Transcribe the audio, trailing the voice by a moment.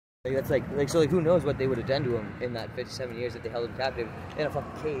Like that's like who knows what they would have done to him in that 57 years that they held him captive in a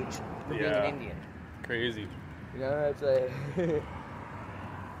fucking cage for being an Indian. Crazy. You know, it's like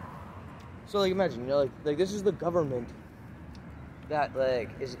so like imagine, you know, like this is the government that like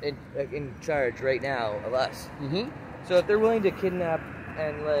is in charge right now of us. Mm-hmm. So if they're willing to kidnap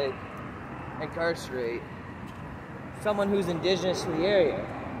and like incarcerate someone who's indigenous to the area,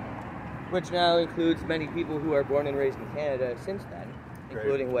 which now includes many people who are born and raised in Canada since then,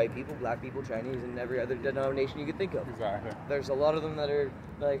 including white people, black people, Chinese, and every other denomination you could think of. Exactly. There's a lot of them that are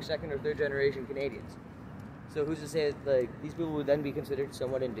like second or third generation Canadians. So who's to say that like these people would then be considered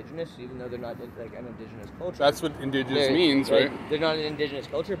somewhat indigenous, even though they're not like an indigenous culture? That's what indigenous means, right? They're not an indigenous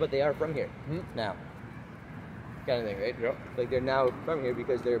culture, but they are from here now, kind of thing, right? Yep. Like they're now from here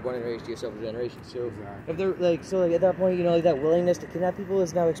because they're born and raised here several generations. So if they're like, so like at that point, you know, like that willingness to kidnap people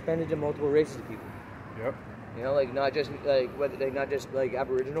is now expanded to multiple races of people. Yep. You know, like not just like whether they not just like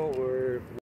Aboriginal or